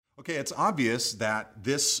Okay, it's obvious that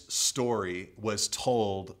this story was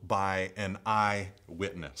told by an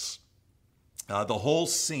eyewitness. The whole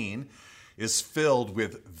scene is filled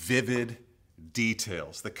with vivid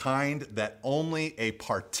details, the kind that only a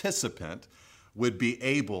participant would be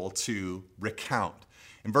able to recount.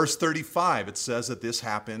 In verse 35, it says that this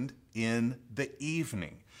happened in the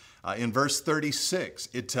evening. In verse 36,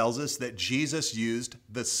 it tells us that Jesus used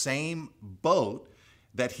the same boat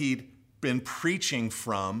that he'd been preaching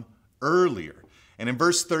from earlier. And in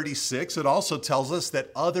verse 36, it also tells us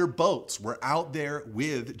that other boats were out there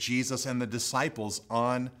with Jesus and the disciples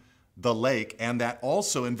on the lake, and that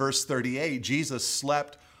also in verse 38, Jesus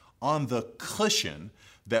slept on the cushion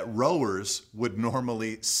that rowers would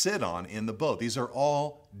normally sit on in the boat. These are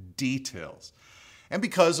all details. And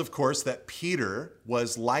because, of course, that Peter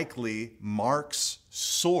was likely Mark's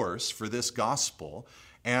source for this gospel,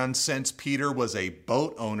 and since Peter was a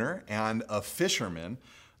boat owner and a fisherman,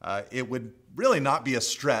 it would really not be a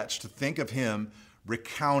stretch to think of him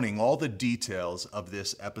recounting all the details of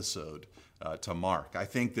this episode to Mark. I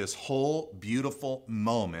think this whole beautiful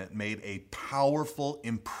moment made a powerful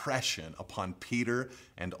impression upon Peter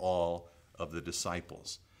and all of the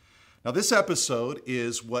disciples. Now, this episode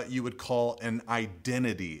is what you would call an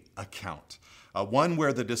identity account, one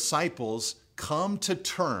where the disciples come to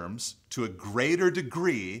terms to a greater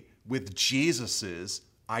degree with Jesus's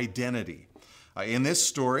identity. In this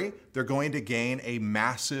story, they're going to gain a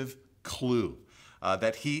massive clue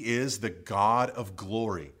that he is the God of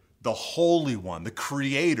glory, the Holy One, the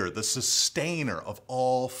Creator, the Sustainer of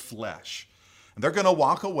all flesh. And they're going to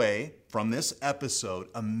walk away from this episode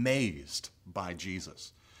amazed by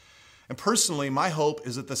Jesus. And personally, my hope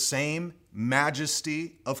is that the same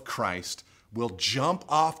majesty of Christ will jump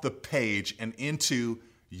off the page and into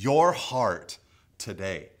your heart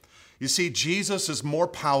today. You see, Jesus is more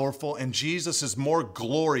powerful and Jesus is more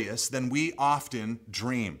glorious than we often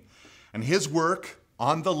dream. And his work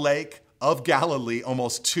on the lake of Galilee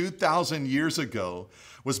almost 2,000 years ago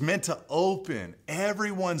was meant to open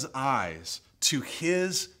everyone's eyes to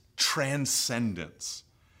his transcendence.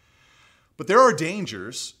 But there are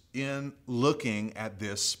dangers in looking at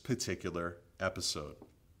this particular episode.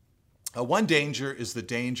 One danger is the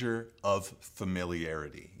danger of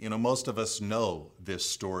familiarity. You know, most of us know this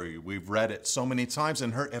story. We've read it so many times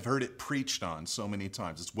and have heard it preached on so many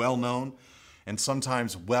times. It's well known and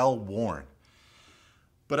sometimes well worn.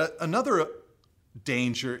 But another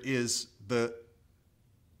danger is the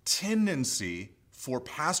tendency for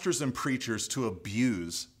pastors and preachers to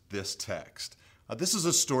abuse this text. This is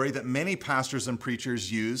a story that many pastors and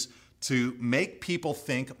preachers use to make people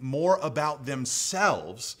think more about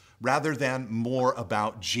themselves rather than more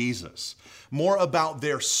about Jesus, more about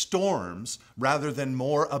their storms rather than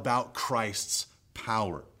more about Christ's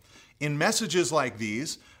power. In messages like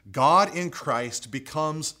these, God in Christ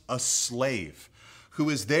becomes a slave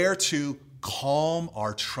who is there to calm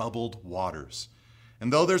our troubled waters.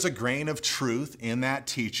 And though there's a grain of truth in that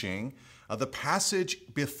teaching, the passage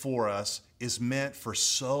before us is meant for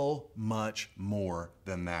so much more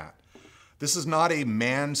than that. This is not a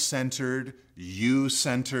man-centered,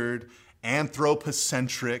 you-centered,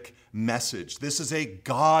 anthropocentric message. This is a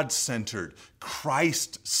God-centered,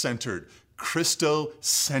 Christ-centered,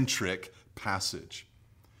 Christocentric passage.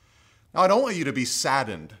 Now, I don't want you to be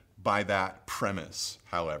saddened by that premise,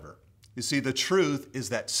 however. You see, the truth is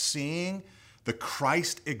that seeing the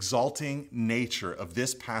Christ-exalting nature of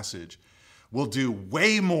this passage will do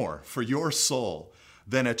way more for your soul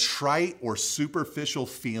than a trite or superficial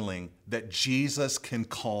feeling that Jesus can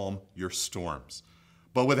calm your storms,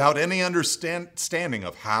 but without any understanding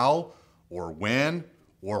of how or when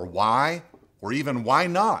or why or even why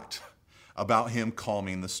not about him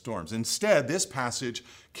calming the storms. Instead, this passage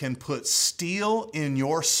can put steel in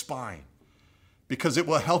your spine because it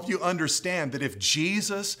will help you understand that if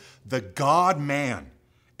Jesus, the God-man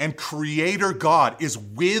and Creator God, is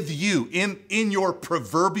with you in your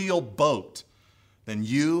proverbial boat, then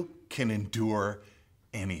you can endure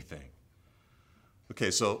anything.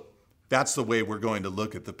 Okay, so that's the way we're going to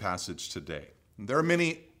look at the passage today. There are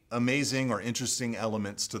many amazing or interesting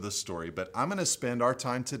elements to the story, but I'm going to spend our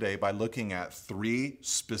time today by looking at 3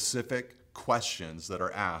 specific questions that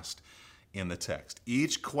are asked in the text.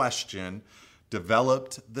 Each question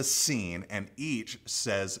developed the scene, and each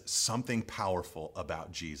says something powerful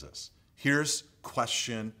about Jesus. Here's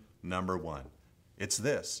question number 1. It's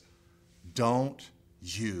this: don't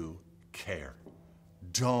you care?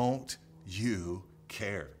 Don't you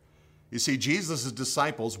care? You see, Jesus'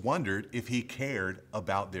 disciples wondered if he cared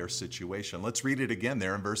about their situation. Let's read it again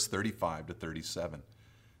there in verse 35 to 37.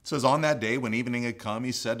 It says, on that day when evening had come,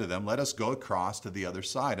 he said to them, let us go across to the other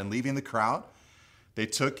side. And leaving the crowd, they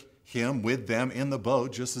took him with them in the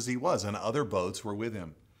boat just as he was, and other boats were with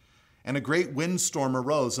him. And a great windstorm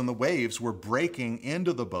arose, and the waves were breaking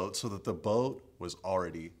into the boat so that the boat was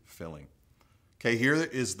already filling. Okay, here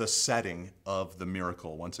is the setting of the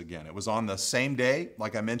miracle once again. It was on the same day,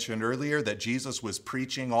 like I mentioned earlier, that Jesus was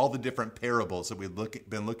preaching all the different parables that we've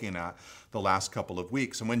been looking at the last couple of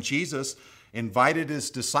weeks. And when Jesus invited his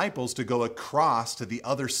disciples to go across to the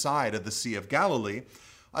other side of the Sea of Galilee,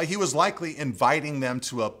 he was likely inviting them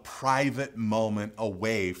to a private moment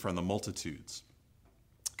away from the multitudes.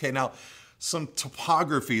 Okay, now, some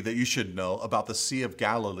topography that you should know about the Sea of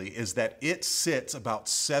Galilee is that it sits about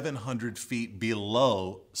 700 feet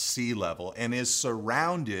below sea level and is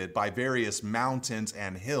surrounded by various mountains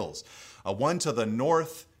and hills. One to the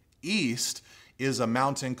northeast is a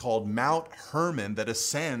mountain called Mount Hermon that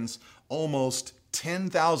ascends almost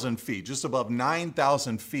 10,000 feet, just above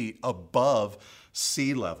 9,000 feet above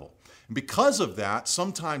sea level. And because of that,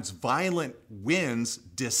 sometimes violent winds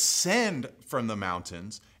descend from the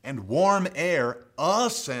mountains and warm air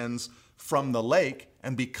ascends from the lake.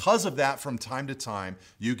 And because of that, from time to time,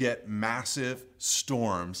 you get massive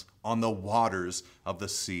storms on the waters of the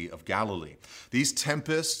Sea of Galilee. These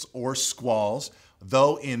tempests or squalls,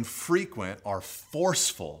 though infrequent, are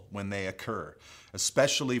forceful when they occur,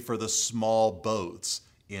 especially for the small boats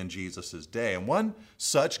in Jesus' day. And one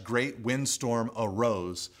such great windstorm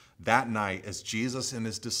arose that night as Jesus and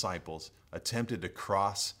his disciples attempted to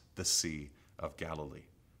cross the Sea of Galilee.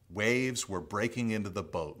 Waves were breaking into the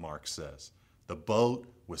boat, Mark says. The boat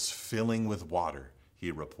was filling with water,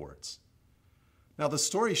 he reports. Now, the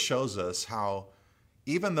story shows us how,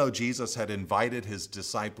 even though Jesus had invited his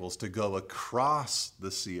disciples to go across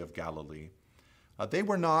the Sea of Galilee, they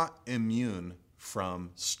were not immune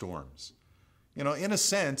from storms. You know, in a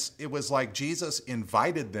sense, it was like Jesus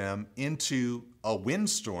invited them into a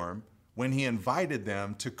windstorm when he invited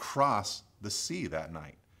them to cross the sea that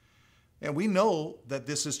night. And we know that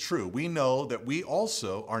this is true. We know that we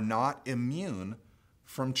also are not immune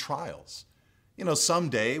from trials. You know,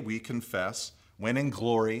 someday we confess, when in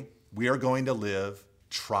glory, we are going to live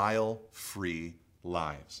trial-free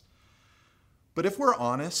lives. But if we're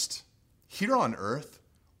honest, here on earth,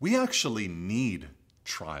 we actually need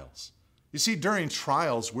trials. You see, during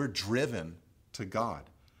trials, we're driven to God.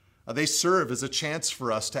 They serve as a chance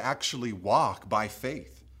for us to actually walk by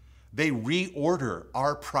faith. They reorder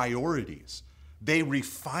our priorities. They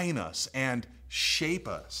refine us and shape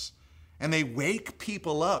us. And they wake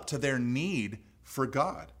people up to their need for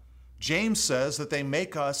God. James says that they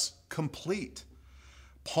make us complete.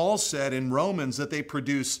 Paul said in Romans that they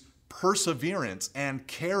produce perseverance and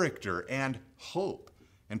character and hope.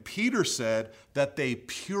 And Peter said that they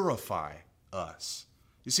purify us.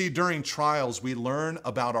 You see, during trials, we learn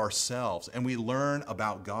about ourselves and we learn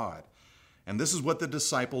about God. And this is what the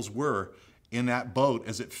disciples were in that boat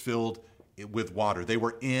as it filled with water. They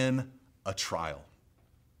were in a trial.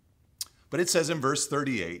 But it says in verse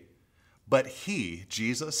 38, but he,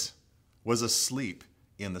 Jesus, was asleep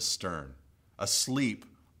in the stern, asleep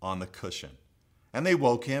on the cushion. And they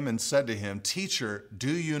woke him and said to him, Teacher,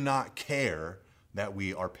 do you not care that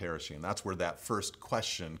we are perishing? That's where that first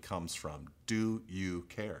question comes from. Do you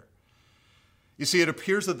care? You see, it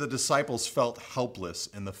appears that the disciples felt helpless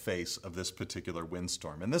in the face of this particular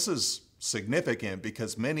windstorm. And this is significant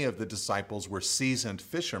because many of the disciples were seasoned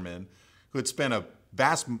fishermen who had spent a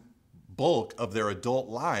vast bulk of their adult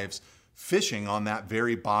lives fishing on that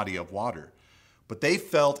very body of water. But they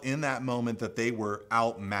felt in that moment that they were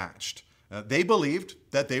outmatched. They believed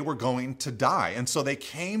that they were going to die. And so they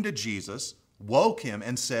came to Jesus, woke him,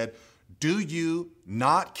 and said, do you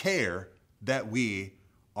not care that we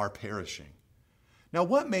are perishing? Now,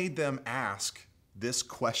 what made them ask this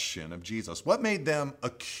question of Jesus? What made them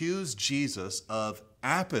accuse Jesus of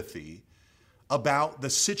apathy about the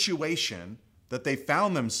situation that they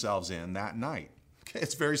found themselves in that night? Okay,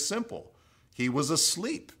 it's very simple. He was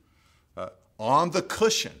asleep on the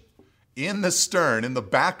cushion, in the stern, in the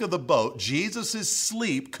back of the boat. Jesus'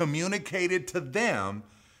 sleep communicated to them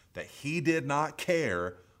that he did not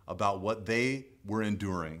care about what they were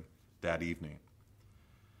enduring that evening.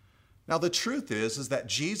 Now, the truth is that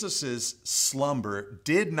Jesus' slumber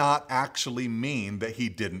did not actually mean that he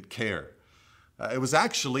didn't care. It was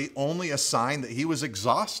actually only a sign that he was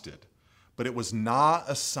exhausted, but it was not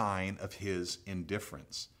a sign of his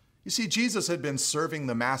indifference. You see, Jesus had been serving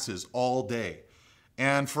the masses all day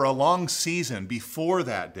and for a long season before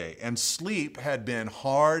that day, and sleep had been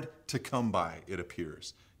hard to come by, it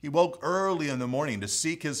appears. He woke early in the morning to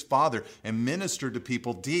seek his Father and minister to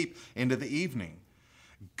people deep into the evening.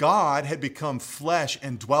 God had become flesh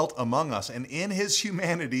and dwelt among us. And in his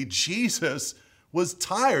humanity, Jesus was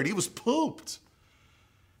tired. He was pooped.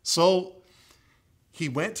 So he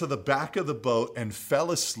went to the back of the boat and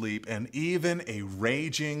fell asleep, and even a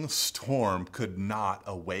raging storm could not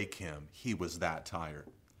awake him. He was that tired.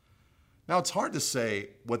 Now, it's hard to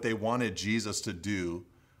say what they wanted Jesus to do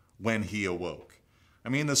when he awoke. I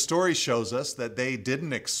mean, the story shows us that they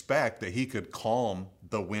didn't expect that he could calm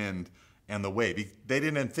the wind and the wave. They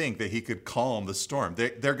didn't think that he could calm the storm.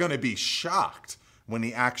 They're going to be shocked when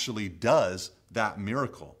he actually does that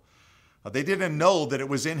miracle. They didn't know that it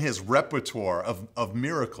was in his repertoire of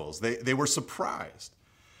miracles. They were surprised.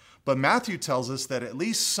 But Matthew tells us that at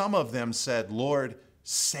least some of them said, "Lord,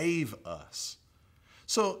 save us."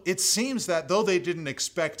 So it seems that though they didn't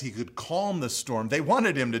expect he could calm the storm, they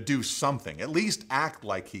wanted him to do something, at least act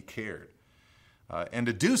like he cared. And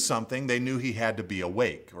to do something, they knew he had to be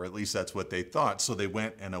awake, or at least that's what they thought. So they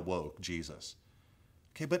went and awoke Jesus.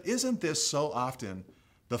 Okay, but isn't this so often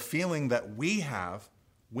the feeling that we have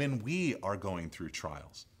when we are going through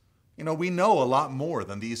trials? You know, we know a lot more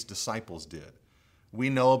than these disciples did. We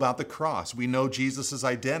know about the cross. We know Jesus'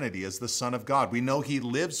 identity as the Son of God. We know he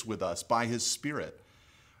lives with us by his Spirit.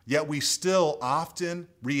 Yet we still often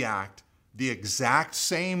react the exact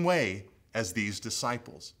same way as these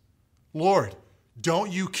disciples. Lord,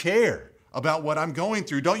 don't you care about what I'm going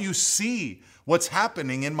through? Don't you see what's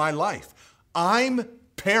happening in my life? I'm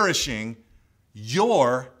perishing.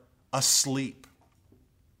 You're asleep.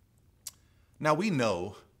 Now we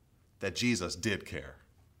know that Jesus did care.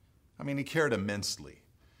 I mean, he cared immensely.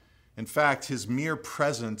 In fact, his mere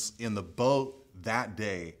presence in the boat that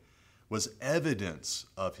day was evidence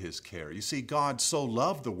of his care. You see, God so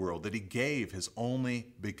loved the world that he gave his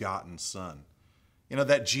only begotten Son. You know,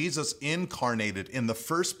 that Jesus incarnated in the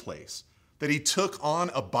first place, that he took on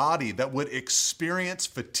a body that would experience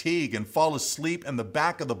fatigue and fall asleep in the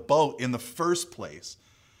back of the boat in the first place,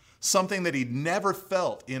 something that he'd never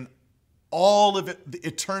felt in all of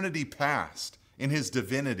eternity past in his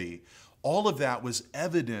divinity. All of that was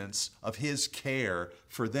evidence of his care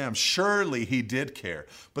for them. Surely he did care,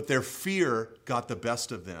 but their fear got the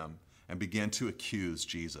best of them and began to accuse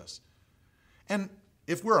Jesus. And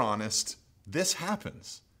if we're honest, this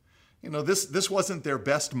happens. You know, this wasn't their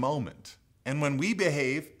best moment. And when we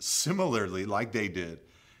behave similarly like they did,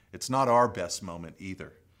 it's not our best moment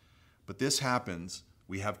either. But this happens.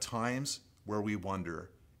 We have times where we wonder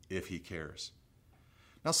if he cares.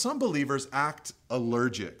 Now, some believers act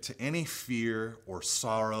allergic to any fear or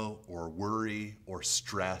sorrow or worry or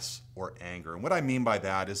stress or anger. And what I mean by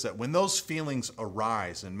that is that when those feelings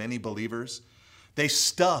arise in many believers, they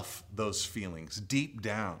stuff those feelings deep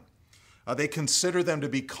down. They consider them to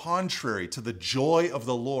be contrary to the joy of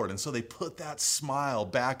the Lord. And so they put that smile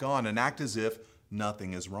back on and act as if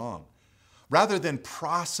nothing is wrong, rather than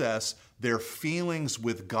process their feelings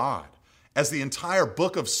with God. As the entire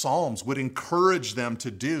book of Psalms would encourage them to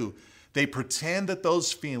do, they pretend that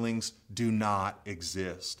those feelings do not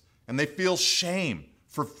exist. And they feel shame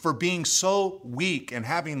for being so weak and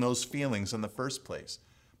having those feelings in the first place.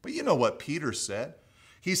 But you know what Peter said?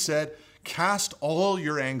 He said, "Cast all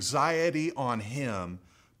your anxiety on him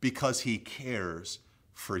because he cares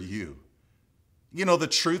for you." You know, the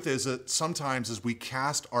truth is that sometimes as we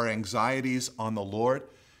cast our anxieties on the Lord,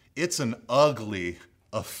 it's an ugly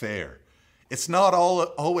affair. It's not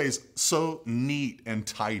always so neat and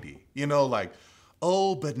tidy. You know, like,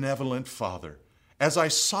 "Oh, benevolent Father, as I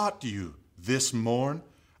sought you this morn,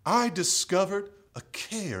 I discovered a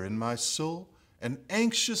care in my soul, an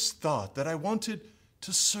anxious thought that I wanted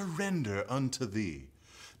to surrender unto thee."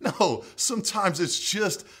 No, sometimes it's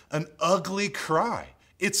just an ugly cry.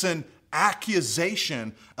 It's an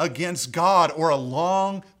accusation against God or a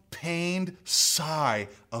long, pained sigh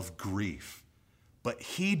of grief. But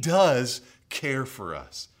he does care for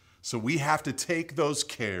us. So we have to take those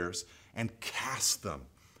cares and cast them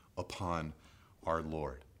upon our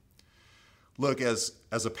Lord. Look, as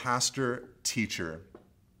a pastor teacher,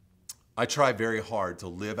 I try very hard to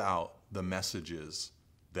live out the messages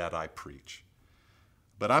that I preach.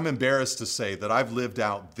 But I'm embarrassed to say that I've lived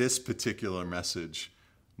out this particular message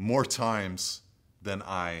more times than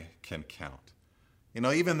I can count. You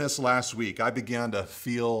know, even this last week, I began to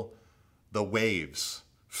feel the waves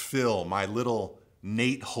fill my little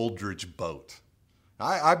Nate Holdridge boat.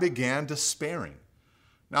 I began despairing.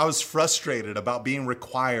 And I was frustrated about being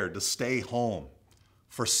required to stay home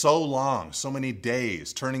for so long, so many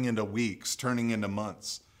days, turning into weeks, turning into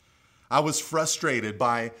months. I was frustrated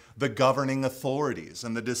by the governing authorities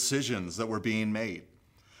and the decisions that were being made.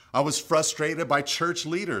 I was frustrated by church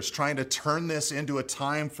leaders trying to turn this into a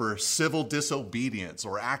time for civil disobedience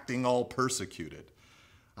or acting all persecuted.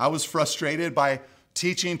 I was frustrated by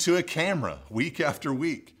teaching to a camera week after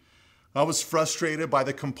week. I was frustrated by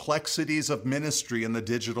the complexities of ministry in the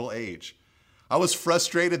digital age. I was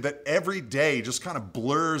frustrated that every day just kind of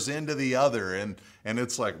blurs into the other, and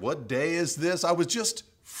it's like, what day is this? I was just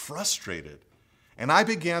frustrated. And I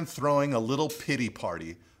began throwing a little pity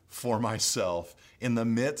party for myself in the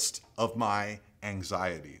midst of my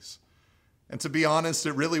anxieties. And to be honest,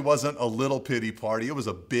 it really wasn't a little pity party. It was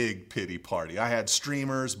a big pity party. I had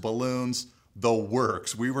streamers, balloons, the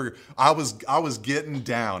works. I was getting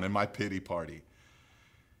down in my pity party.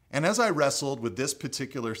 And as I wrestled with this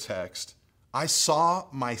particular text, I saw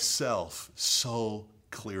myself so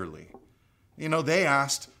clearly. You know, they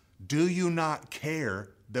asked, "Do you not care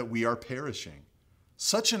that we are perishing?"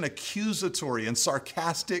 Such an accusatory and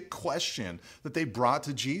sarcastic question that they brought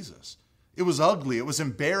to Jesus. It was ugly. It was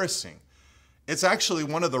embarrassing. It's actually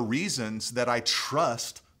one of the reasons that I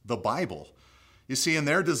trust the Bible. You see, in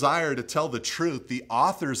their desire to tell the truth, the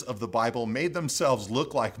authors of the Bible made themselves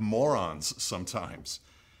look like morons sometimes.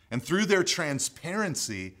 And through their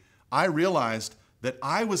transparency, I realized that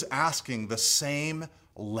I was asking the same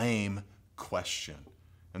lame question.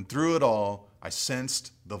 And through it all, I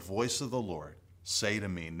sensed the voice of the Lord say to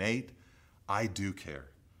me, "Nate, I do care.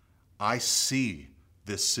 I see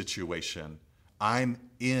this situation. I'm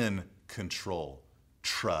in control.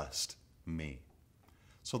 Trust me."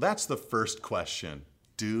 So that's the first question.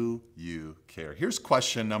 Do you care? Here's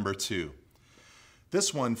question number 2.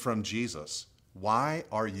 This one from Jesus. Why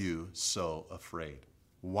are you so afraid?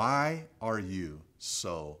 Why are you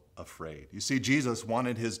so afraid? You see, Jesus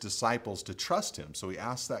wanted his disciples to trust him, so he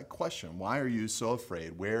asked that question. Why are you so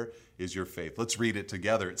afraid? Where is your faith? Let's read it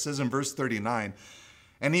together. It says in verse 39,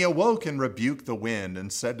 "And he awoke and rebuked the wind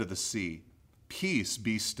and said to the sea, 'Peace,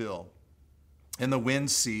 be still.' And the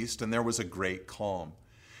wind ceased, and there was a great calm.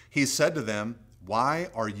 He said to them,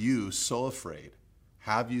 'Why are you so afraid?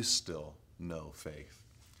 Have you still no faith?'"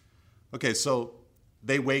 Okay, so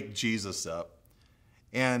they wake Jesus up.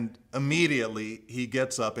 And immediately he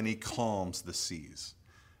gets up and he calms the seas.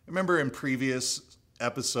 Remember in previous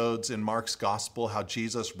episodes in Mark's gospel how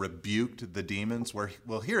Jesus rebuked the demons?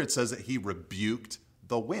 Here it says that he rebuked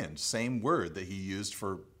the wind, same word that he used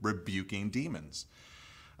for rebuking demons.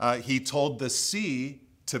 He told the sea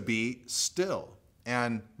to be still,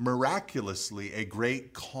 and miraculously a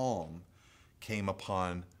great calm came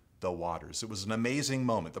upon the waters. It was an amazing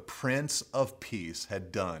moment. The Prince of Peace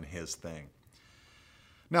had done his thing.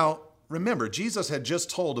 Now, remember, Jesus had just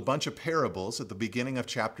told a bunch of parables at the beginning of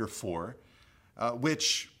chapter 4,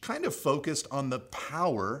 which kind of focused on the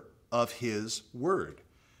power of his word.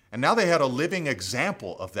 And now they had a living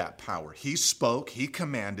example of that power. He spoke, he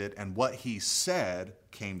commanded, and what he said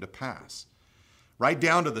came to pass. Right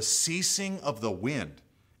down to the ceasing of the wind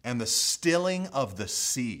and the stilling of the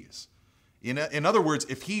seas. In other words,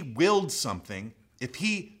 if he willed something, if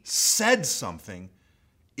he said something,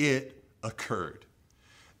 it occurred.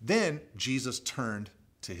 Then Jesus turned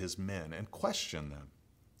to his men and questioned them.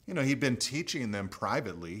 You know, he'd been teaching them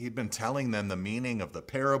privately. He'd been telling them the meaning of the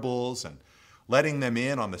parables and letting them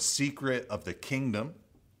in on the secret of the kingdom.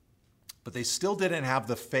 But they still didn't have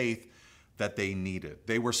the faith that they needed.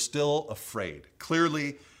 They were still afraid.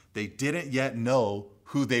 Clearly, they didn't yet know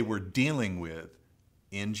who they were dealing with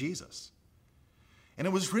in Jesus. And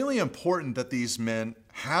it was really important that these men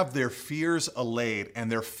have their fears allayed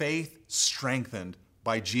and their faith strengthened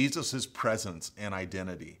by Jesus' presence and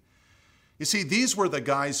identity. You see, these were the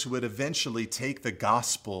guys who would eventually take the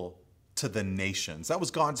gospel to the nations. That was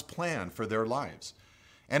God's plan for their lives.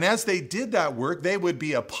 And as they did that work, they would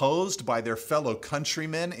be opposed by their fellow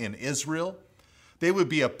countrymen in Israel. They would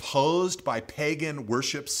be opposed by pagan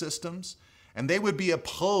worship systems. And they would be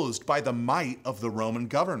opposed by the might of the Roman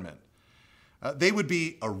government. They would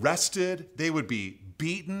be arrested, they would be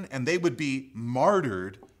beaten, and they would be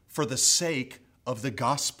martyred for the sake of the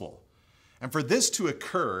gospel. And for this to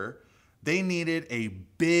occur, they needed a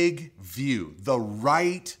big view, the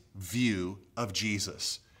right view of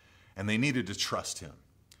Jesus. And they needed to trust him.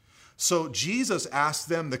 So Jesus asked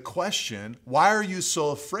them the question, why are you so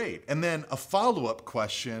afraid? And then a follow-up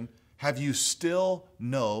question, have you still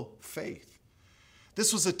no faith?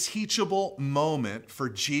 This was a teachable moment for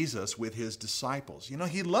Jesus with his disciples. You know,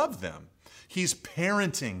 he loved them. He's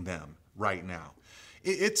parenting them right now.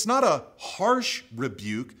 It's not a harsh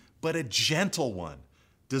rebuke, but a gentle one,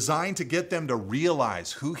 designed to get them to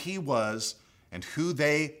realize who he was and who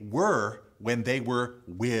they were when they were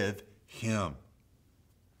with him.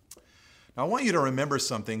 Now, I want you to remember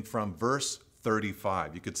something from verse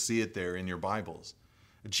 35. You could see it there in your Bibles.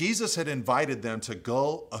 Jesus had invited them to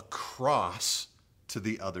go across to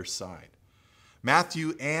the other side.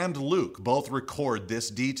 Matthew and Luke both record this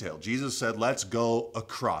detail. Jesus said, let's go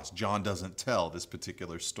across. John doesn't tell this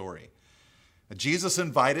particular story. Jesus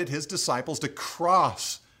invited his disciples to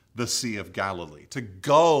cross the Sea of Galilee, to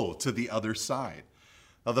go to the other side.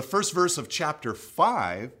 Now, the first verse of chapter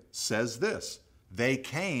 5 says this: they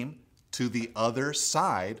came to the other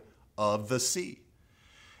side of the sea.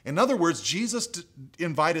 In other words, Jesus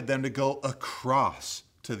invited them to go across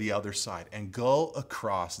to the other side, and go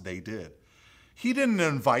across they did. He didn't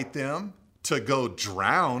invite them to go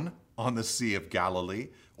drown on the Sea of Galilee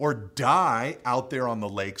or die out there on the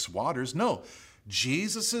lake's waters. No,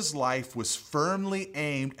 Jesus' life was firmly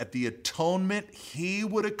aimed at the atonement he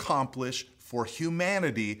would accomplish for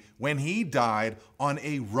humanity when he died on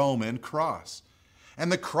a Roman cross.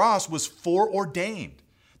 And the cross was foreordained.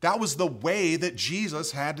 That was the way that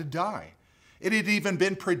Jesus had to die. It had even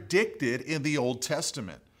been predicted in the Old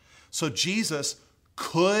Testament. So Jesus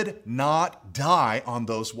could not die on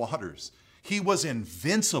those waters. He was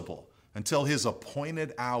invincible until his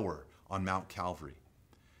appointed hour on Mount Calvary.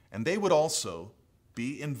 And they would also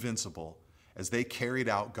be invincible as they carried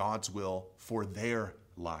out God's will for their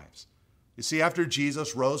lives. You see, after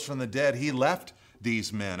Jesus rose from the dead, he left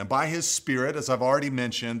these men. And by his Spirit, as I've already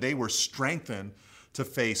mentioned, they were strengthened to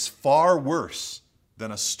face far worse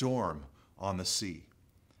than a storm on the sea.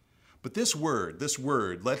 But this word,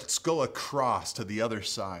 let's go across to the other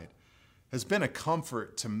side, has been a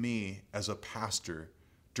comfort to me as a pastor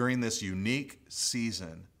during this unique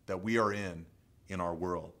season that we are in our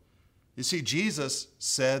world. You see, Jesus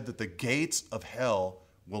said that the gates of hell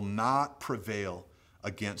will not prevail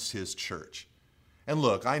against his church. And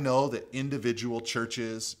look, I know that individual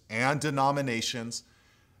churches and denominations,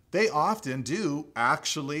 they often do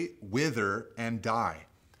actually wither and die.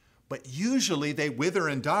 But usually they wither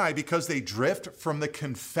and die because they drift from the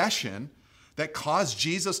confession that caused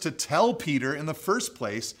Jesus to tell Peter in the first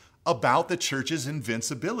place about the church's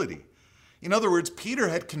invincibility. In other words, Peter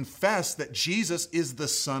had confessed that Jesus is the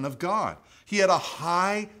Son of God. He had a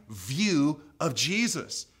high view of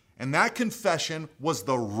Jesus. And that confession was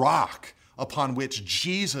the rock upon which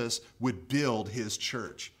Jesus would build his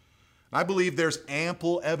church. I believe there's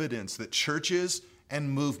ample evidence that churches and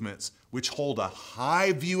movements which hold a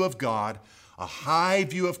high view of God, a high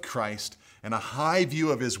view of Christ, and a high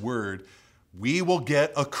view of his word, we will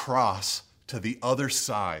get across to the other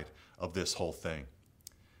side of this whole thing.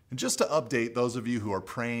 And just to update those of you who are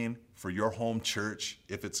praying for your home church,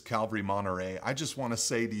 if it's Calvary Monterey, I just want to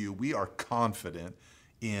say to you, we are confident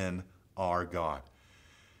in our God.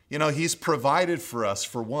 You know, he's provided for us,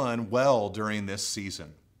 for one, well during this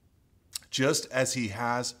season, just as he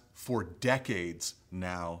has for decades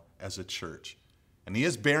now as a church. And he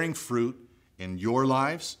is bearing fruit in your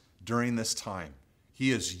lives during this time.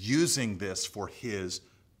 He is using this for his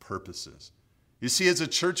purposes. You see, as a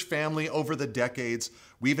church family over the decades,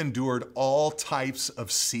 we've endured all types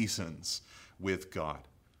of seasons with God.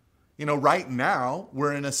 You know, right now,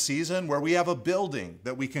 we're in a season where we have a building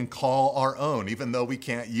that we can call our own, even though we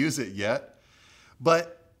can't use it yet.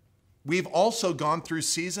 But we've also gone through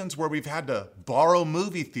seasons where we've had to borrow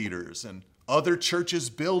movie theaters and other churches'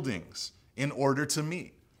 buildings in order to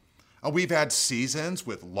meet. We've had seasons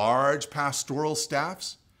with large pastoral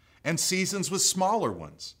staffs and seasons with smaller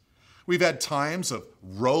ones. We've had times of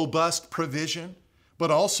robust provision, but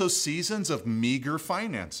also seasons of meager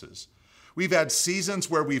finances. We've had seasons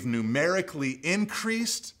where we've numerically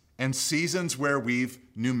increased and seasons where we've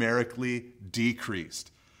numerically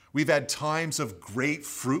decreased. We've had times of great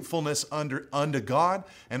fruitfulness unto God,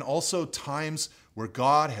 and also times where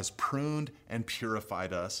God has pruned and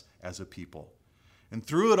purified us as a people. And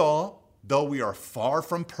through it all, though we are far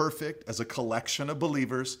from perfect as a collection of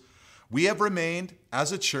believers, we have remained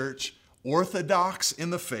as a church orthodox in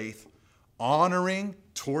the faith, honoring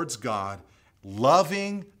towards God,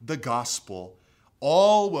 loving the gospel,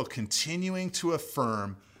 all while continuing to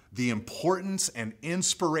affirm the importance and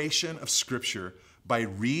inspiration of Scripture by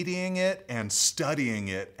reading it and studying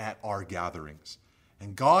it at our gatherings.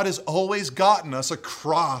 And God has always gotten us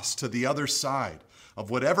across to the other side of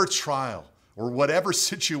whatever trial or whatever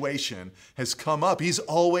situation has come up. He's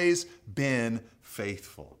always been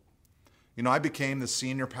faithful. You know, I became the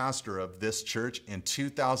senior pastor of this church in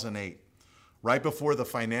 2008, right before the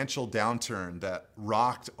financial downturn that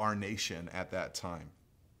rocked our nation at that time.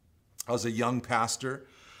 I was a young pastor,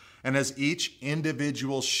 and as each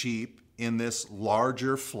individual sheep in this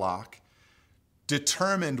larger flock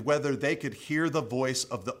determined whether they could hear the voice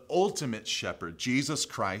of the ultimate shepherd, Jesus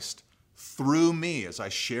Christ, through me as I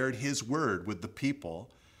shared his word with the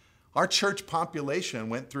people, our church population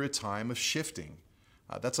went through a time of shifting.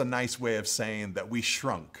 That's a nice way of saying that we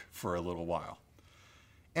shrunk for a little while.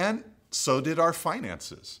 And so did our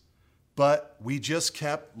finances. But we just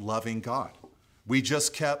kept loving God. We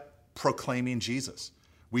just kept proclaiming Jesus.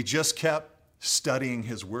 We just kept studying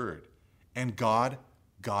his word. And God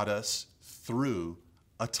got us through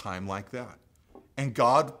a time like that. And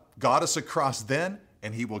God got us across then,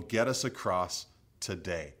 and he will get us across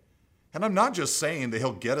today. And I'm not just saying that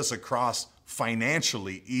he'll get us across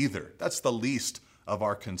financially either. That's the least of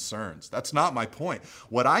our concerns. That's not my point.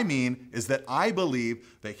 What I mean is that I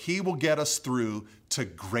believe that he will get us through to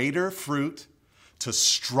greater fruit, to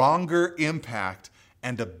stronger impact,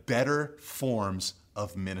 and to better forms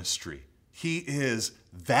of ministry. He is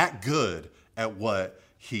that good at what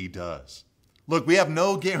he does. Look, we have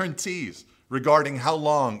no guarantees regarding how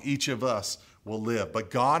long each of us will live,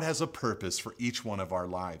 but God has a purpose for each one of our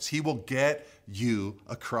lives. He will get you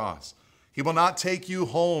across. He will not take you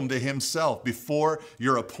home to himself before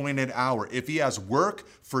your appointed hour. If he has work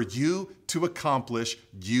for you to accomplish,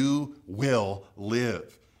 you will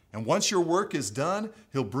live. And once your work is done,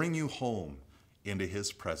 he'll bring you home into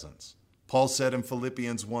his presence. Paul said in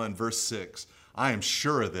Philippians 1, verse 6, I am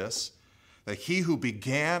sure of this, that he who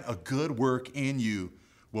began a good work in you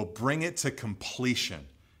will bring it to completion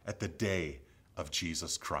at the day of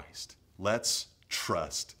Jesus Christ. Let's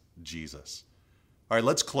trust Jesus. All right,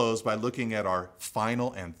 let's close by looking at our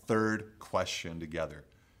final and third question together.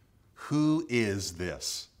 Who is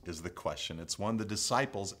this? Is the question. It's one the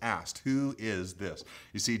disciples asked. Who is this?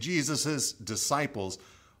 You see, Jesus' disciples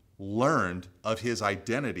learned of his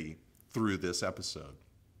identity through this episode.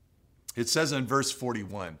 It says in verse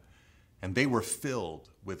 41, and they were filled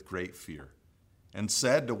with great fear and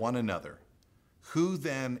said to one another, who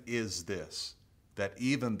then is this that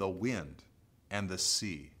even the wind and the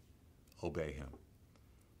sea obey him?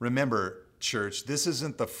 Remember, church, this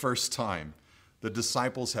isn't the first time the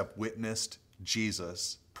disciples have witnessed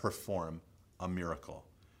Jesus perform a miracle.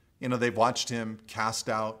 You know, they've watched him cast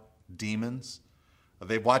out demons.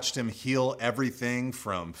 They've watched him heal everything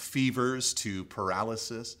from fevers to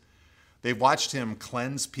paralysis. They've watched him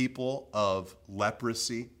cleanse people of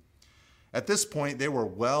leprosy. At this point, they were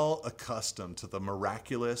well accustomed to the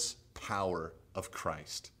miraculous power of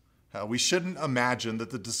Christ. We shouldn't imagine that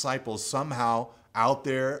the disciples somehow out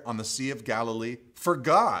there on the Sea of Galilee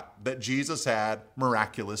forgot that Jesus had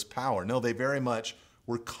miraculous power. No, they very much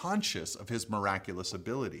were conscious of his miraculous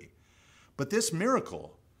ability. But this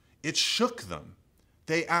miracle, it shook them.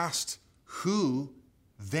 They asked, who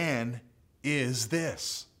then is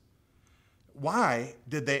this? Why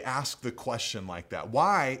did they ask the question like that?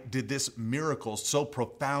 Why did this miracle so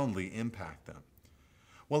profoundly impact them?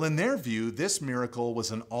 Well, in their view, this miracle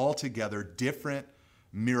was an altogether different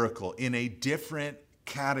miracle in a different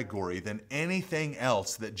category than anything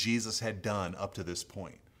else that Jesus had done up to this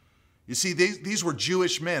point. You see, these were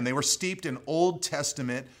Jewish men. They were steeped in Old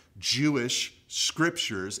Testament Jewish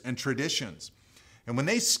scriptures and traditions. And when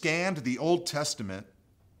they scanned the Old Testament,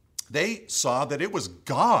 they saw that it was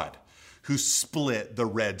God who split the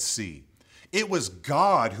Red Sea. It was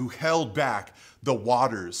God who held back the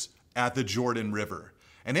waters at the Jordan River.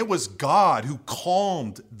 And it was God who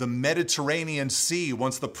calmed the Mediterranean Sea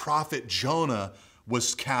once the prophet Jonah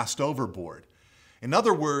was cast overboard. In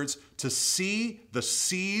other words, to see the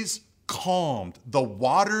seas calmed, the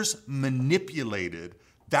waters manipulated,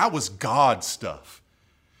 that was God stuff.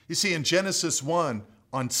 You see, in Genesis 1,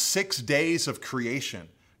 on 6 days of creation,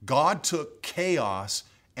 God took chaos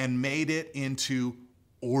and made it into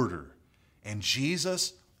order. And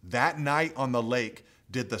Jesus, that night on the lake,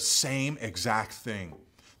 did the same exact thing.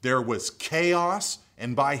 There was chaos,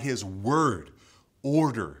 and by his word,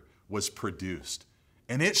 order was produced.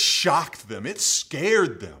 And it shocked them. It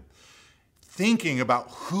scared them, thinking about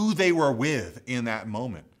who they were with in that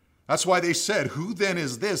moment. That's why they said, who then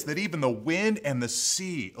is this that even the wind and the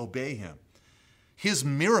sea obey him? His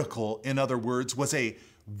miracle, in other words, was a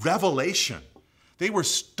revelation. They were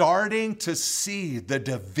starting to see the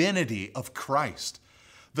divinity of Christ.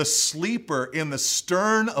 The sleeper in the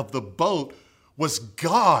stern of the boat was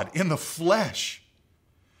God in the flesh.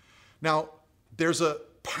 Now, there's a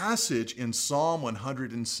passage in Psalm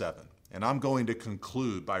 107, and I'm going to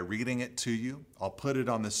conclude by reading it to you. I'll put it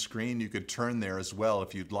on the screen. You could turn there as well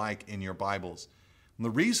if you'd like in your Bibles. And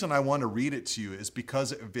the reason I want to read it to you is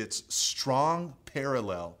because of its strong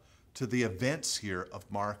parallel to the events here of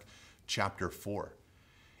Mark chapter 4.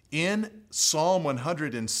 In Psalm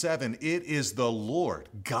 107, it is the Lord,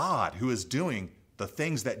 God, who is doing the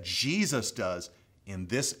things that Jesus does in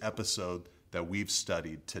this episode that we've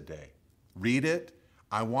studied today. Read it.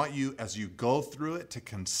 I want you, as you go through it, to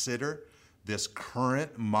consider this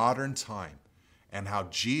current modern time and how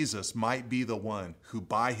Jesus might be the one who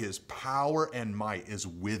by his power and might is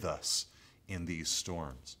with us in these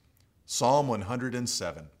storms. Psalm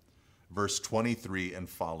 107, verse 23 and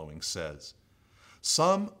following says,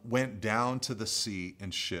 "Some went down to the sea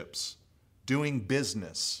in ships, doing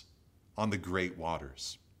business on the great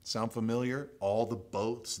waters." Sound familiar? All the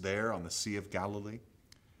boats there on the Sea of Galilee.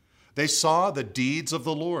 "They saw the deeds of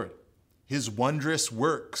the Lord, his wondrous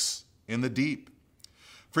works in the deep.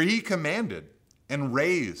 For he commanded and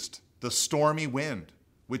raised the stormy wind,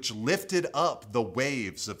 which lifted up the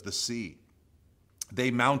waves of the sea.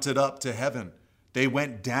 They mounted up to heaven. They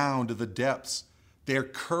went down to the depths. Their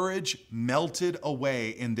courage melted away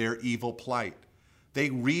in their evil plight. They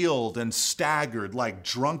reeled and staggered like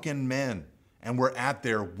drunken men and were at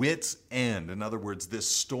their wits' end." In other words, this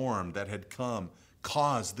storm that had come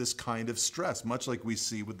caused this kind of stress, much like we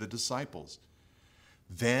see with the disciples.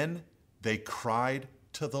 "Then they cried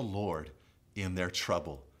to the Lord in their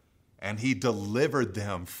trouble, and he delivered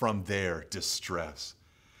them from their distress.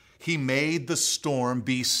 He made the storm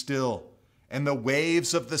be still, and the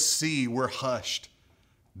waves of the sea were hushed.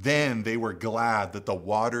 Then they were glad that the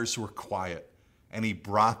waters were quiet, and he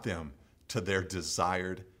brought them to their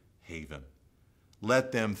desired haven.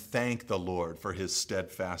 Let them thank the Lord for his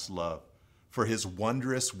steadfast love, for his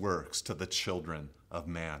wondrous works to the children of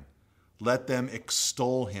man. Let them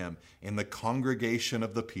extol him in the congregation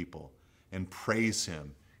of the people and praise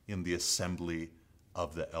him in the assembly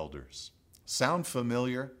of the elders." Sound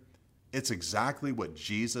familiar? It's exactly what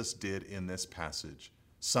Jesus did in this passage,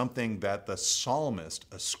 something that the psalmist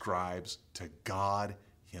ascribes to God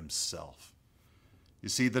himself. You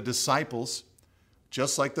see, the disciples,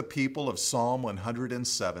 just like the people of Psalm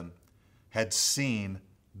 107, had seen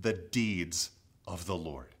the deeds of the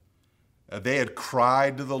Lord. They had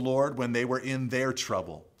cried to the Lord when they were in their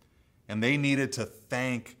trouble, and they needed to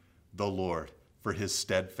thank the Lord for his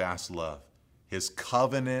steadfast love, his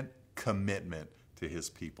covenant commitment to his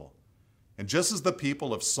people. And just as the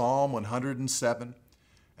people of Psalm 107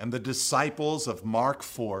 and the disciples of Mark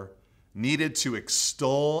 4 needed to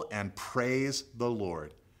extol and praise the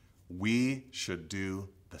Lord, we should do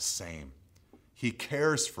the same. He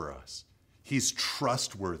cares for us. He's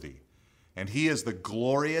trustworthy. And he is the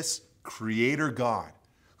glorious Creator God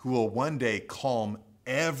who will one day calm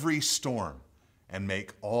every storm and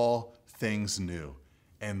make all things new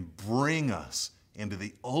and bring us into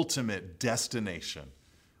the ultimate destination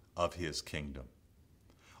of his kingdom.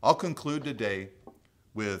 I'll conclude today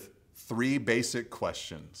with 3 basic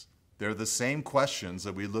questions. They're the same questions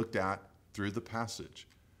that we looked at through the passage.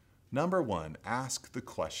 Number 1, ask the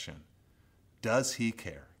question, does he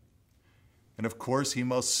care? And of course, he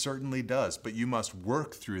most certainly does, but you must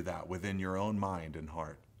work through that within your own mind and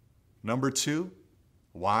heart. Number 2,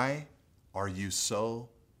 why are you so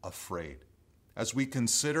afraid? As we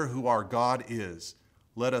consider who our God is,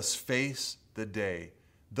 let us face the day,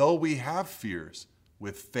 though we have fears,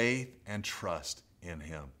 with faith and trust in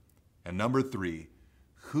him. And number 3,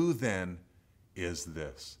 who then is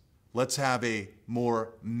this? Let's have a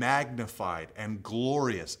more magnified and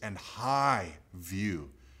glorious and high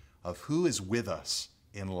view of who is with us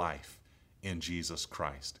in life in Jesus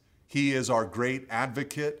Christ. He is our great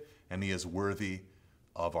advocate, and he is worthy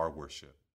of our worship.